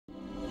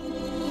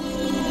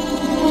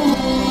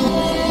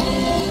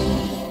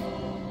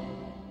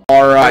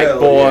Alright, Hell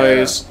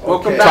boys. yeah.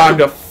 Welcome Okay. back Time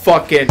to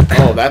fucking...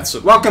 Oh, that's...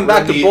 Welcome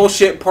back to We're in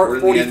Bullshit Part We're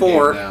in the end game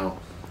 44. now.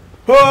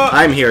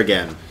 I'm here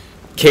again.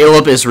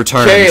 Caleb is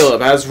returned.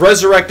 Caleb has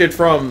resurrected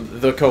from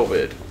the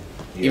COVID.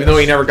 Even though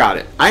he never got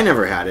it. I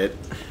never had it.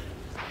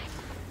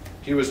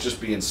 He was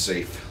just being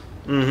safe.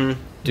 Mm-hmm.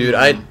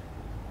 Dude,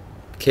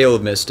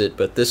 Caleb missed it,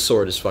 but this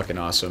sword is fucking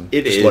awesome.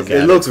 It Just is. Look at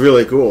It looks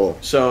really cool.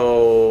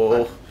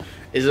 So...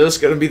 Is this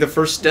going to be the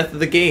first death of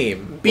the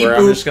game? Beep Where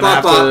I'm boop, just going to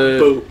have bop, bop, to...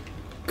 boop.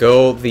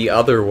 Go the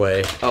other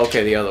way.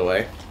 Okay, the other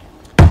way.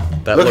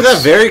 That Look looks... at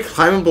that very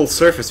climbable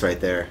surface right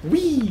there.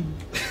 Whee!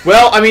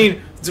 Well, I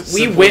mean, we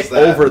Simple went as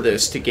that. over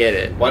this to get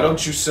it. Why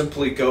don't you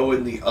simply go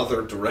in the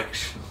other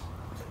direction?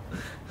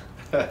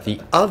 The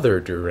other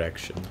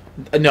direction.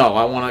 No,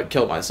 I want to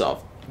kill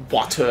myself.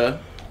 Water.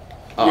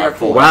 Yeah,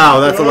 cool. Wow,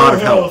 that's a lot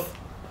of health.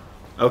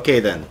 Okay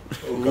then.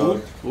 Oh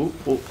god. Ooh,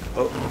 ooh,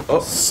 oh,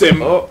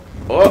 Sim. oh,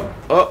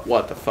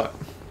 what the fuck?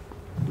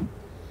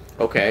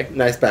 Okay.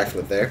 Nice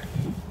backflip there.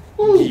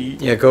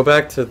 Yeah, go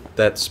back to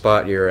that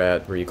spot you're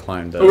at where you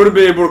climbed I up. would have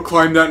been able to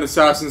climb that in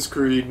Assassin's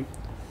Creed.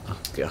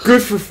 God.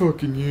 Good for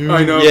fucking you.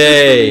 I know.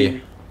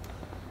 Yay!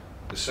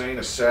 This ain't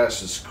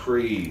Assassin's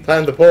Creed.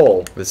 Climb the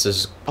pole. This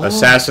is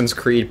Assassin's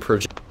Creed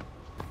Project.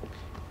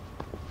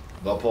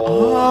 The pole.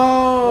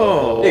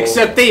 Oh.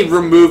 Except they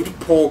removed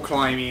pole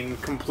climbing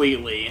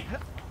completely.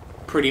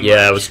 Pretty much.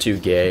 Yeah, it was too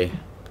gay.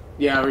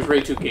 Yeah, it was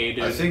way too gay,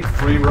 dude. I think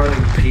free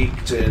running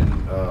peaked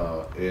in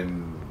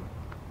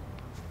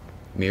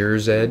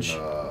Mirror's Edge.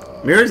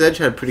 Mirror's Edge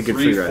had pretty good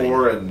free running.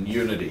 3.4 and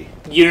Unity.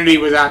 Unity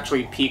was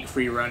actually peak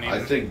free running. I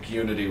think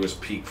Unity was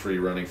peak free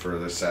running for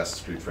the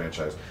Assassin's Creed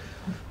franchise.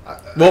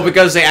 Well,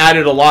 because they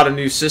added a lot of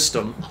new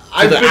system.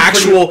 I've The been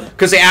actual,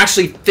 because they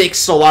actually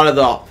fixed a lot of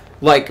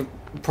the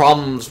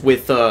problems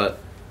with the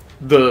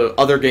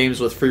other games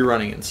with free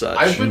running and such.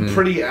 I've been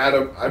pretty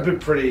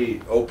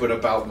open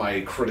about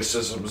my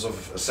criticisms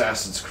of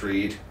Assassin's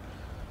Creed.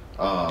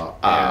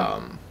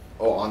 I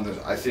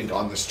think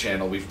on this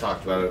channel we've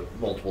talked about it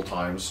multiple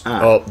times.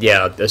 Oh,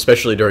 yeah,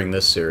 especially during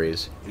this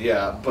series.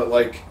 Yeah, but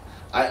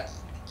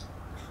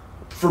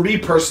for me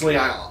personally,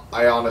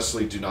 I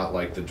honestly do not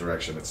like the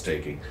direction it's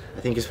taking.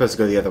 I think you're supposed to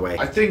go the other way.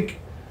 I think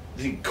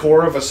the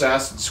core of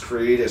Assassin's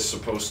Creed is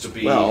supposed to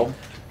be,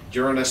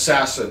 you're an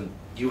assassin,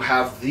 you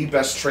have the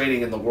best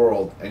training in the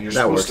world, and you're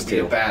supposed to be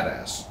a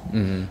badass.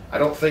 Mm-hmm. I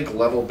don't think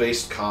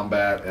level-based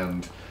combat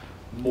and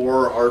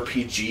more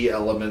RPG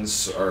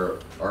elements are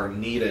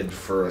needed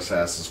for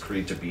Assassin's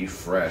Creed to be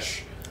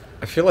fresh.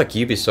 I feel like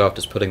Ubisoft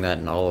is putting that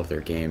in all of their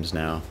games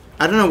now.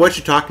 I don't know what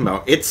you're talking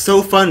about. It's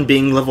so fun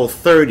being level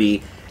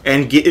 30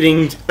 and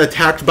getting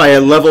attacked by a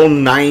level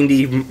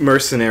 90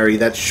 mercenary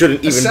that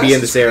shouldn't even be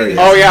in this area.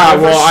 Oh yeah,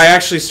 well I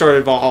actually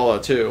started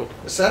Valhalla too.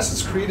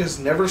 Assassin's Creed has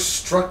never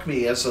struck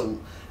me as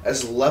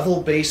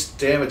level-based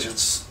damage.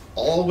 It's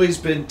always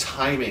been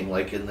timing,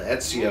 like in the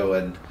Ezio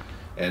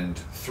and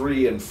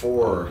 3 and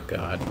 4. Oh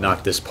God,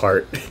 not this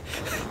part.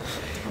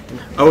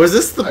 Oh, is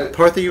this the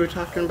part that you were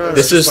talking about?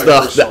 This is my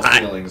the personal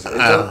feelings. well,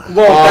 that's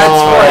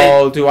right.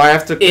 Oh, do I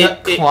have to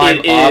climb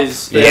It up?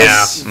 is.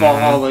 Yeah. It's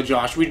Valhalla,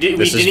 Josh. We didn't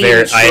This is even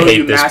very- show I hate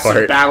you this massive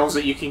part. battles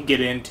that you can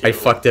get into. I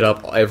fucked it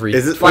up every...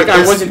 Is it Like, I is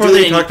this wasn't part that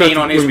doing you talked anything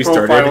about on his when we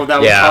profile started? that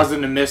would Yeah. cause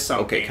him to miss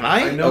something. Okay, can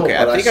I? I know, okay,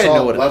 but I think I I saw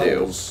know what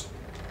levels. to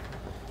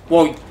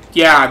Well,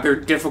 yeah, they're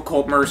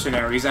difficult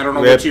mercenaries. I don't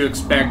know Rip. what you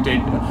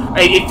expected.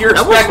 If you're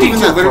That wasn't expecting even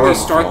to that literally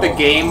far. start the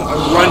game,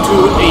 run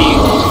to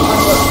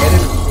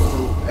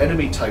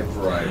Enemy type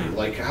variety,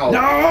 like how in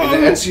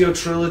the Ezio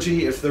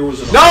trilogy, if there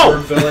was an No!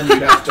 armored villain,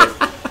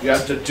 you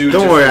have to do.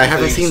 Don't worry, different I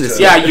haven't things seen this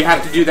to- yeah, you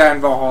have to do that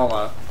in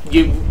Valhalla.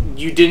 You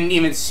didn't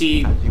even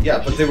see.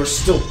 Yeah, but they were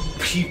still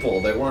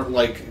people. They weren't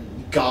like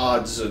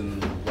gods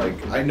and like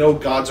I know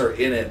gods are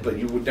in it, but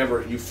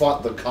you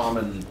fought the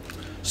common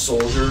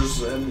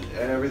soldiers and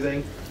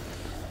everything.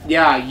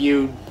 Yeah,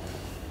 you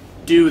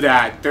do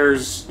that.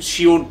 There's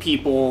shield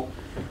people.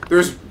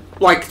 There's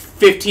like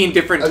 15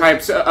 different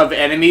types of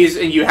enemies,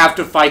 and you have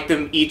to fight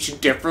them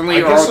each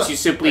differently, or else you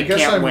simply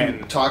can't I'm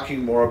win.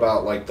 Talking more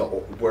about like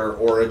where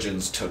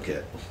Origins took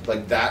it,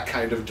 like that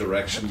kind of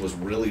direction was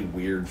really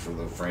weird for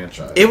the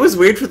franchise. It was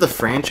weird for the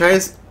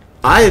franchise.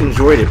 I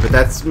enjoyed it, but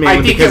that's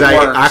mainly think because it I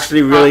works.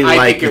 actually really I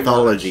like think it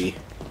mythology.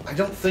 I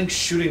don't think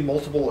shooting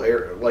multiple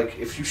like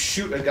if you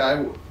shoot a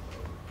guy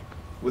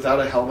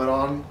without a helmet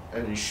on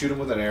and you shoot him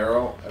with an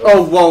arrow.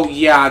 Oh well,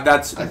 yeah,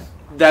 that's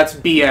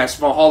BS.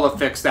 Valhalla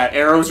fixed that.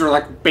 Arrows are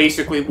like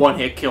basically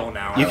one-hit kill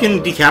now. You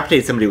can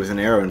decapitate somebody with an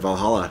arrow in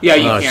Valhalla. Yeah,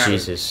 you Oh, can.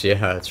 Jesus. Yeah,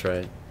 that's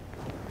right.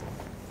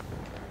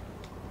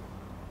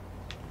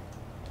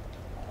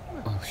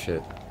 Oh,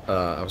 shit.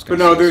 I was But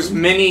gonna no, say there's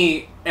something.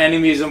 many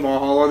enemies in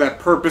Valhalla that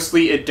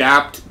purposely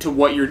adapt to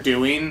what you're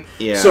doing.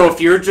 Yeah. So if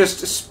you're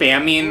just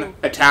spamming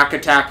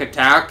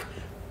attack,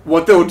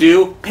 what they'll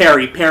do,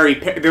 parry.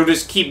 They'll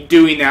just keep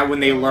doing that when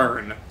they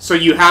learn. So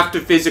you have to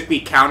physically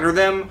counter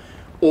them,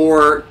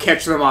 or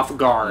catch them off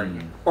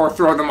guard, or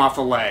throw them off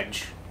a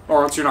ledge,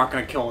 or else you're not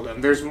going to kill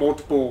them. There's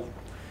multiple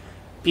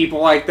people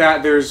like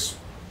that. There's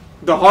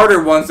the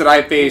harder ones that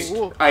I faced,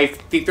 I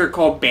think they're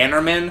called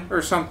Bannermen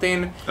or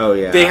something. Oh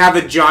yeah. They have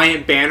a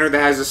giant banner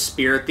that has a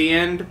spear at the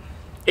end,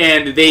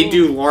 and they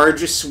do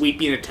large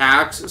sweeping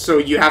attacks. So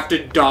you have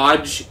to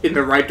dodge in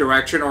the right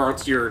direction, or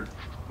else you're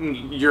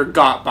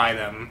got by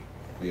them.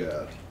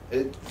 Yeah.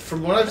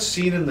 From what I've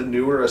seen in the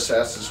newer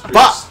Assassin's Creed,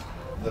 stuff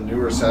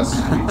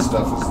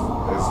is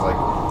like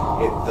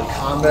the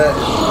combat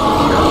and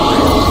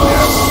the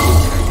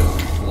kind of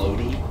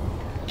floaty.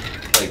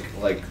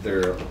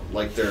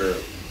 They're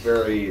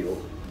very.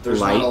 There's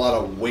Light. not a lot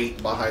of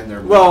weight behind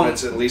their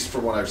movements, at least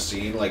from what I've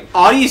seen. Like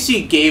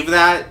Odyssey gave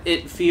that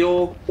it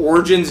feel.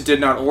 Origins did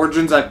not.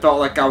 Origins, I felt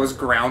like I was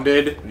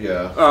grounded.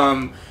 Yeah.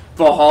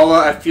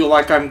 Valhalla, I feel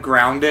like I'm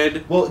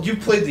grounded. Well, you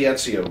played the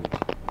Ezio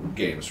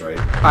games, right?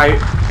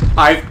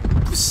 I've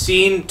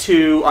seen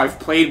two. I've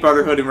played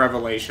Brotherhood and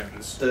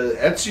Revelations. The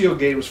Ezio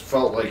games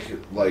felt like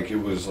it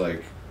was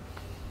like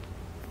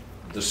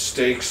the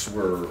stakes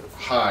were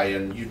high,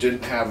 and you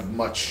didn't have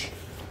much.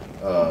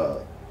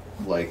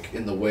 Like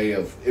in the way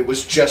of it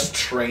was just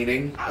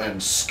training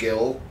and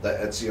skill that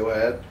Ezio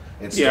had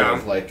instead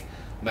of like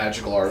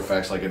magical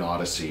artifacts like in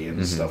Odyssey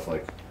and stuff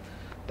like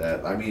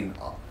that. I mean,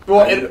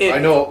 well, I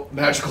know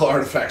magical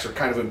artifacts are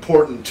kind of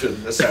important to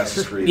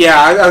Assassin's Creed. Yeah,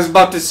 I was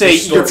about to say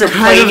you're kind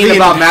complaining of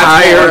about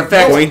magical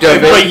artifacts, point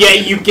of but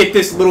yet you get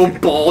this little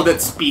ball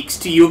that speaks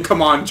to you.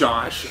 Come on,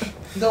 Josh.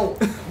 No,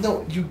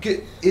 you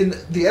get in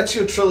the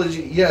Ezio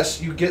trilogy.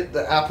 Yes, you get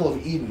the Apple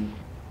of Eden,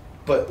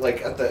 but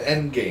like at the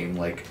end game,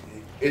 like.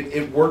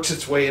 It works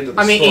its way into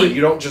the story. You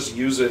don't just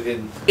use it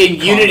in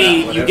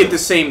Unity. Whatever. You get the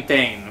same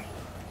thing.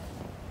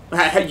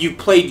 You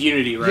played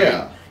Unity, right?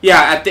 Yeah.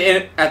 Yeah.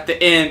 At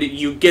the end,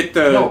 you get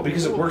the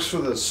because it works for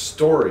the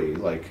story.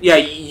 Like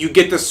you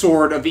get the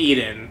Sword of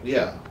Eden.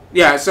 Yeah.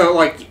 Yeah. So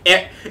like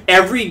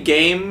every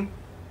game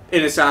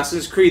in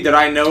Assassin's Creed that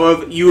I know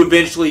of, you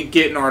eventually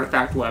get an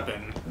artifact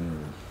weapon.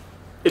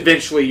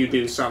 Eventually, you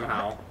do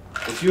somehow.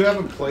 If you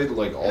haven't played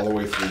like all the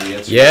way through the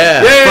Ezio,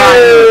 Yeah.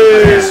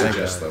 I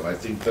suggest them. I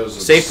think those are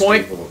Save the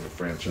point? staple of the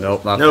franchise.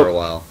 Nope, not for a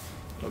while.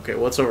 Okay,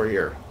 what's over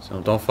here? So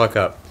don't fuck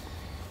up.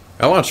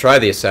 I want to try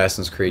the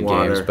Assassin's Creed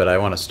Water. games, but I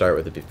want to start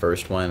with the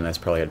first one, and that's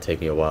probably going to take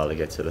me a while to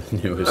get to the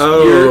newest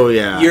Oh one.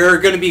 yeah. You're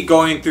going to be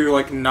going through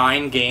like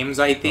 9 games,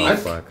 I think. Oh,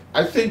 fuck.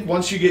 I think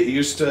once you get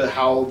used to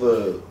how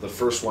the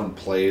first one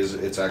plays,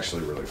 it's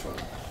actually really fun.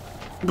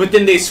 But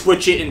then they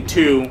switch it in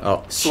 2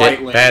 Oh,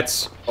 slightly. shit.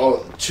 That's...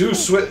 Oh,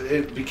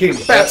 it became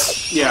better.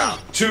 Yeah.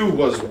 2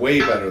 was way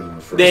better than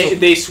the first.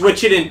 They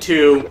switch it in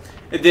 2,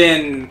 and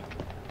then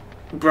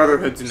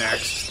Brotherhood's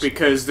next,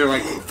 because they're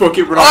like, fuck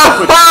it, we're not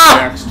gonna put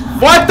this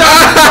next. What the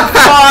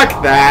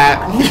fuck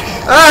that?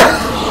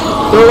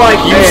 They're like,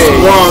 You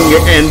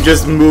swung and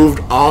just moved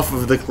off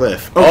of the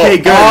cliff. Okay,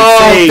 good. Oh,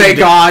 Saved. thank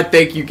God.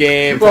 Thank you,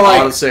 game, for Well,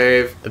 like-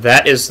 autosave.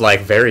 That is,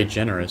 like, very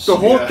generous. The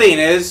whole Yeah. thing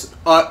is,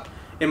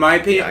 in my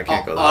opinion, I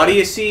can't go that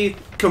Odyssey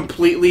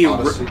completely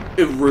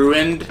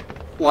ruined,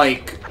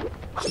 like,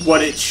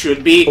 what it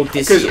should be.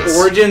 Because Odysseus.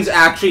 Origins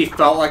actually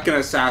felt like an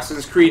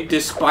Assassin's Creed,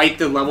 despite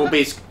the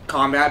level-based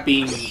combat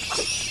being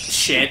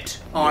shit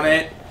on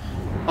it.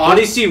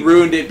 Odyssey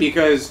ruined it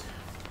because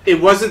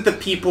it wasn't the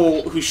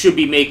people who should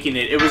be making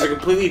it. It was a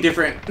completely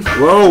different...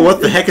 Whoa,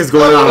 what the heck is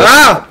going on?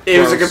 Ah!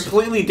 It was a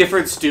completely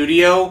different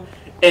studio,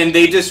 and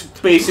they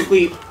just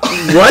basically...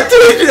 What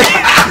did...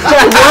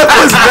 What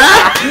was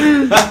that?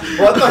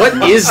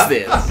 What is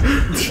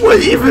this?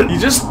 What even? He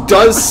just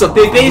does some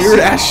weird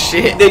ass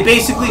shit. They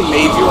basically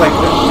made you like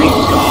a Greek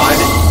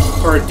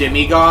god or a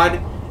demigod,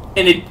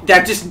 and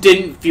that just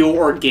didn't feel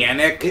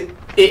organic.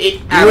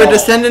 You're a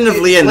descendant of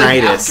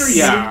Leonidas.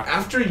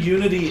 After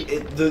Unity,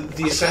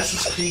 the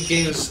Assassin's Creed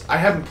games. I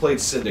haven't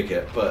played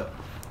Syndicate, but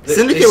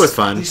Syndicate was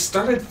fun. They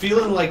started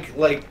feeling like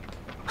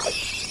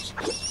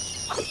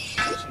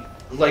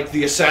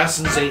the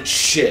assassins ain't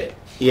shit.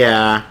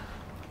 Yeah.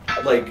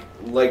 Like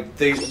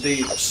they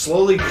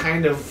slowly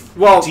kind of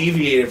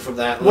deviated from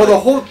that. Well, the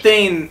whole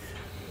thing,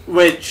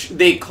 which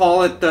they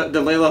call it the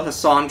Layla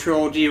Hassan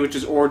trilogy, which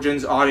is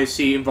Origins,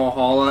 Odyssey, and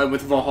Valhalla. And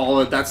with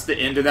Valhalla, that's the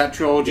end of that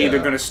trilogy. Yeah.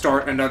 They're going to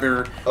start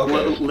another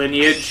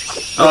lineage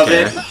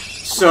Okay. of it.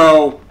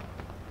 So,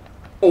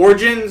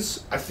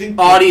 Origins, I think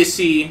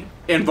Odyssey,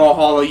 and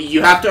Valhalla,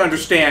 you have to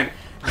understand,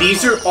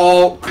 these are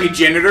all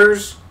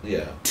progenitors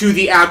to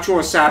the actual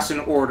Assassin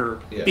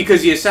Order. Yeah.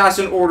 Because the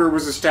Assassin Order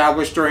was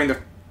established during the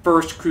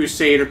First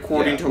Crusade,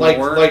 according to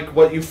lore. Like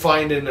what you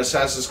find in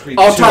Assassin's Creed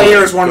 2.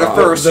 Altair is one of the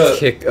first.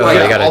 They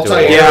gotta do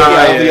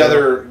Altair, it. the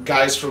other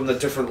guys from the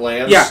different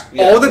lands. Yeah,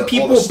 all the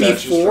people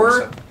statues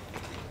before,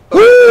 from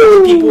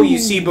the people you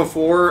see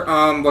before,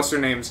 what's their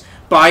names?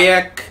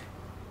 Bayek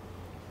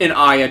and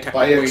Aya,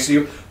 technically.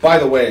 Bayek, by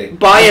the way,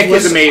 Bayek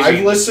is amazing.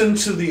 I've listened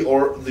to the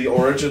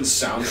Origins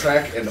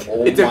soundtrack, and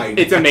it's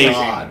amazing.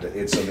 God,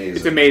 it's amazing.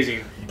 It's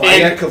amazing.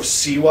 Bayek of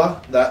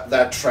Siwa,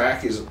 that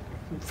track is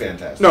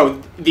fantastic.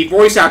 No, the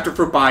voice actor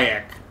for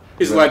Bayek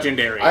is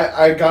legendary.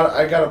 I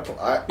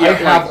Yeah,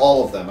 have like-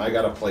 all of them. I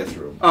got to play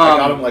through. I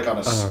got them like on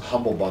a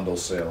humble bundle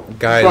sale.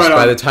 Guys, But,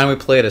 by the time we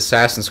play an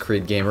Assassin's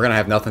Creed game, we're gonna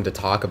have nothing to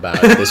talk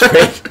about at this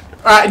rate.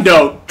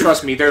 No,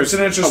 trust me. There's It's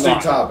an interesting a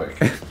lot.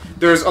 topic.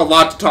 There's a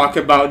lot to talk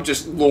about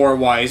just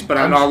lore-wise, but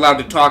I'm not allowed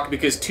to talk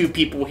because 2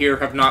 people here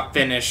have not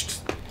finished.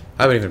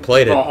 I haven't even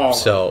played it, Valhalla.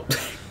 so...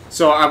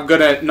 So I'm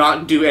gonna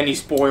not do any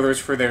spoilers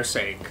for their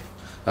sake.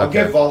 I'll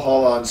Okay. get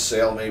Valhalla on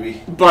sale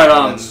maybe.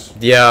 But It's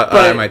Yeah, I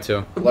But- might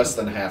too. less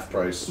than half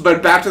price.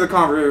 But back to the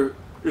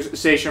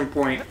conversation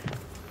point.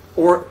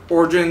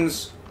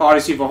 Origins,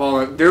 Odyssey,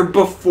 Valhalla, they're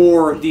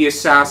before the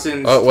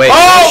Assassins. Oh, wait.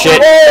 Oh,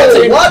 shit.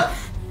 oh, What?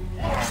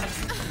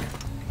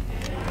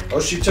 Oh,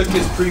 she took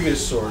his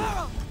previous sword.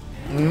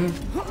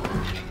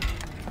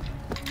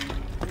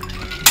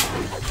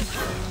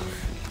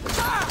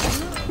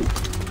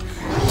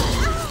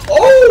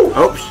 Oh!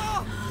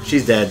 Oh,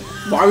 she's dead.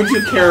 Why would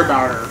you care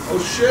about her? Oh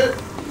shit!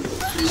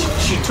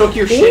 She took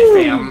your shit,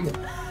 fam.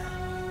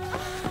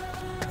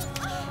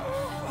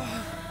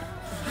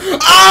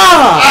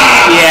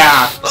 Ah!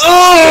 Yeah.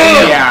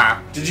 Oh!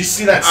 Yeah. Did you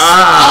see that?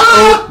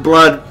 Ah! Oh,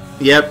 blood.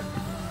 Yep.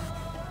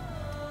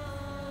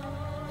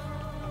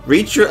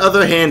 Reach your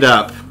other hand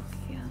up.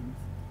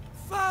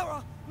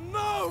 Farah,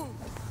 no!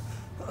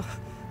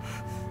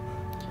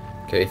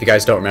 Okay, if you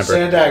guys don't remember...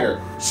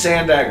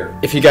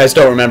 Sandagger. If you guys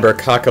don't remember,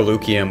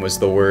 Kakalukium was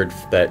the word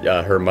that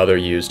her mother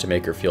used to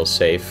make her feel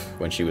safe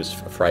when she was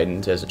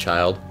frightened as a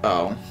child.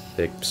 Oh.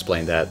 They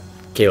explained that.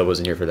 Caleb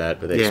wasn't here for that,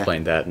 but they Yeah.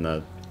 explained that in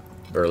the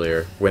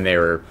earlier when they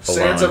were alone.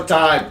 Sands of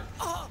time.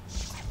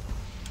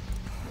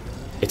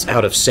 It's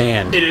out of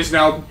sand. It is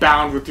now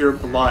bound with your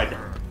blood.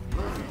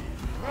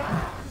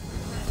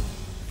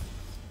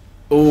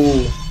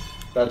 Ooh.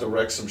 About to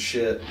wreck some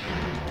shit.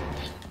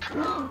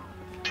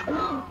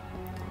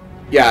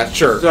 Yeah,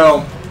 sure.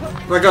 So,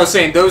 like I was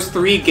saying, those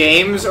 3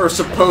 games are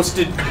supposed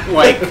to,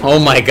 like... Oh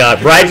my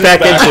god, right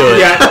back into it.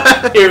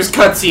 Yeah, it was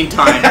cutscene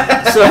time.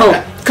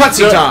 So,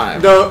 Cutscene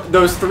time.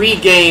 Those 3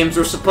 games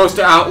are supposed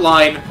to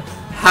outline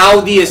how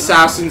the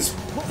Assassins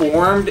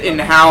formed and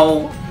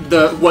how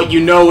what you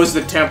know as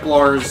the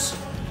Templars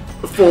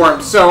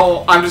formed.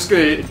 So I'm just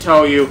gonna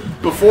tell you,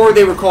 before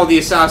they were called the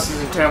Assassins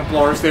and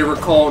Templars, they were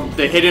called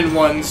the Hidden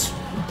Ones,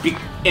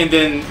 and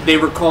then they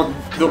were called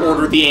the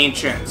Order of the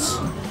Ancients.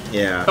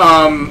 Yeah.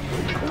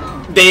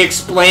 They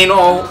explain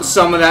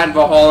some of that in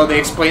Valhalla. They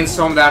explain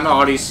some of that in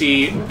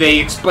Odyssey. They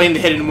explain the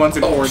Hidden Ones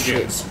in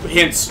Origins.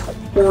 Hence,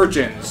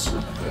 Origins.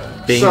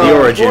 Being so- the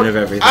origin of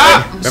everything.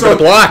 Remember the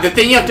block. The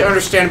thing you have to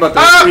understand about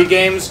those 3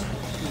 games,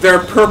 they're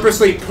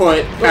purposely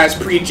put as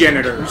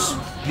progenitors.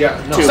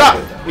 Yeah, no. Stop!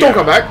 Yeah. Don't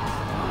come back.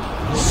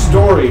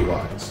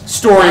 Story-wise.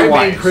 Story-wise.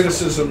 My main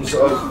criticisms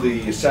of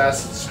the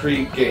Assassin's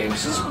Creed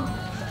games is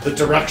the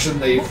direction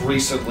they've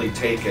recently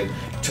taken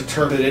to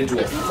turn it into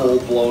a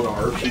full-blown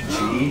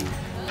RPG.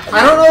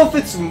 I don't know if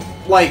it's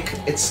like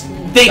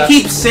they That's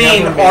keep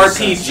saying never made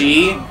sense.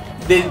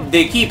 RPG.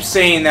 They keep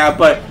saying that,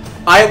 but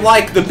I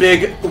like the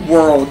big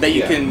world that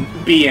you Yeah.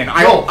 can be in.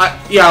 I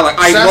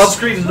Assassin's love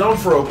Creed is known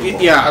for open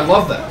world. Yeah. I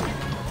love that.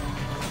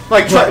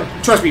 like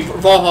trust me,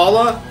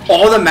 Valhalla.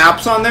 All the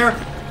maps on there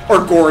are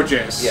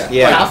gorgeous. Yeah.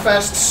 Yeah.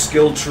 Half-assed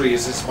skill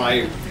trees is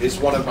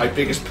one of my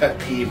biggest pet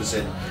peeves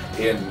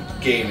in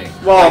gaming.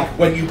 Well- like,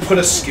 when you put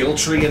a skill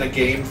tree in a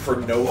game for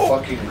no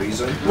fucking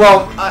reason.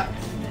 Well,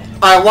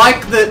 I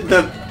like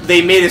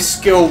they made a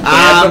skill web.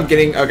 I'm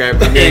getting in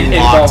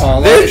locked.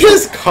 Valhalla. They're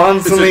just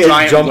constantly It's a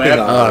giant jumping web.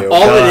 on you.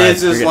 All God, it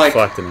is you're getting like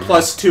fucked in the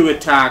 +2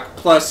 attack,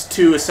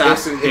 +2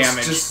 assassin It's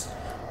damage. just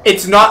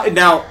It's not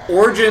now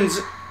Origins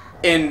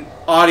and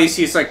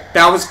Odyssey. It's like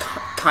that was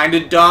kind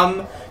of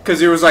dumb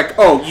because it was like,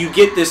 oh, you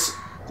get this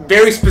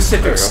very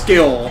specific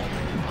skill,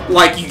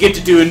 like you get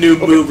to do a new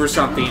move or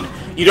something.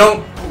 You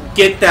don't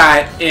get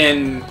that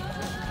in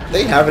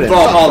They have it in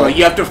Valhalla.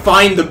 You have to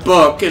find the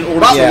book in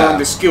order to Yeah. learn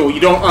the skill. You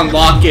don't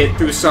unlock it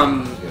through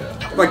some.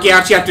 Like you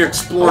actually have to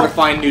explore to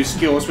find new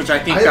skills, which I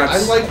think I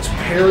that's. liked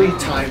parry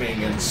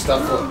timing and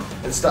stuff.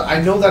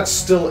 I know that's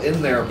still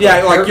in there. But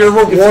Yeah, like, you're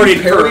rewarded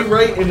if you parry for-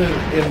 right in an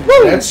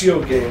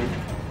Ezio game,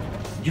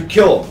 you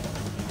kill him,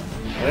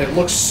 and it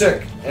looks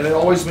sick. And it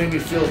always made me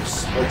feel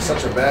like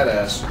such a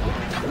badass.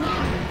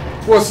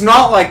 Well, it's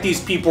not like these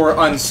people are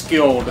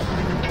unskilled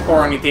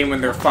or anything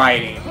when they're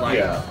fighting. Like,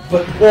 Yeah,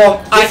 but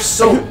well, if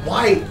so,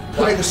 why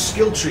the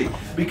skill tree?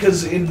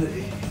 Because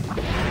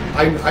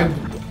I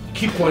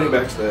keep pointing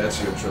back to the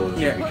Ezio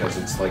trilogy because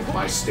it's like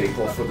my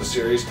staple for the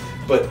series.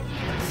 But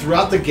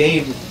throughout the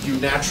game,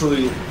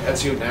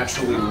 Ezio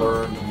naturally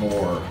learned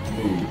more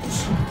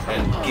moves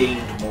and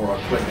gained more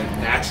equipment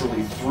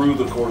naturally through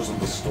the course of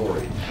the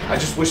story. I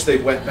just wish they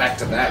went back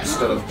to that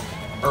instead of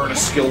earn a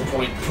skill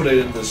point, put it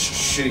in this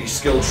shitty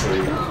skill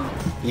tree.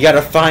 You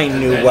gotta find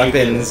And new then you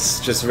weapons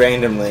just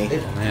randomly.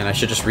 Man, I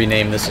should just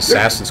rename this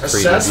Assassin's Creed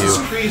Assassin's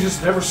review. Creed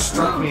has never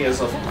struck me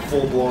as a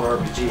full-blown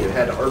RPG. It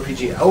had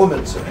RPG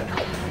elements in it,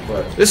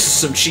 but This is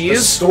some the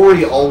cheese.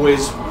 story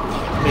always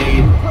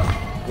made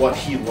what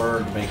he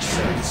learned make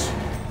sense.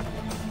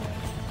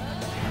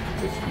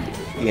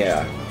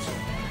 Yeah.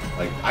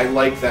 Like, I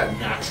like that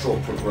natural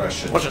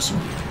progression. Watch this.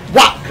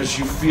 Wow! Because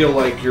you feel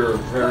like you're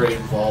very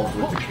involved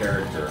with the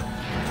character.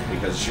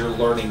 Because you're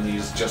learning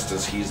these just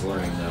as he's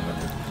learning them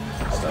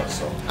and stuff,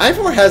 so...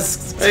 I4 has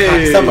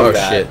some of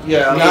that. Shit.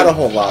 Yeah, Not a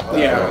whole lot, though.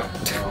 Yeah.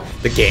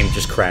 The game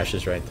just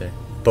crashes right there.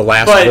 The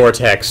last But-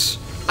 vortex.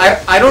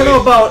 I don't know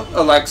about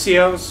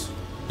Alexios.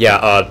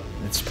 Yeah,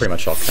 it's pretty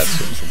much all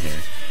cutscenes from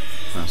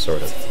here.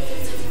 Sort of.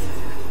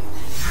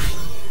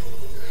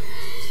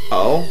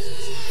 Oh?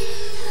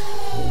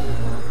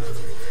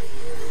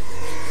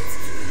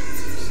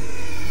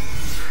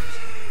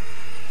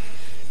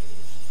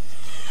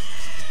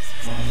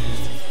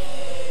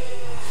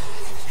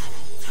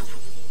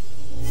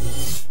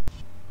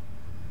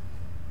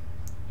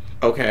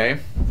 Okay.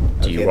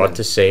 Do you want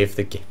to save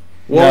the game?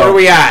 Where are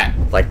we at?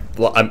 Like,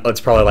 well,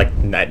 it's probably like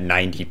at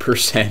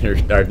 90% or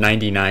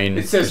 99%.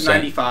 It says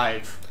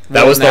 95.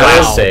 That was the Now,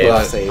 last save. but-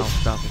 Last save. I'll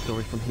start the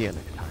story from here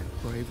next time.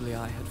 Bravely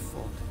I had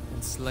fought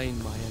and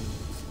slain my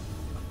enemies.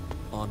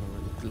 Honor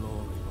and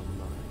glory were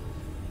mine.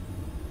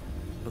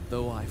 But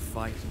though I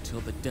fight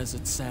until the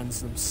desert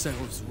sands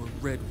themselves were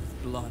red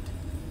with blood,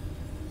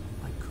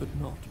 I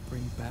could not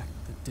bring back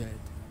the dead.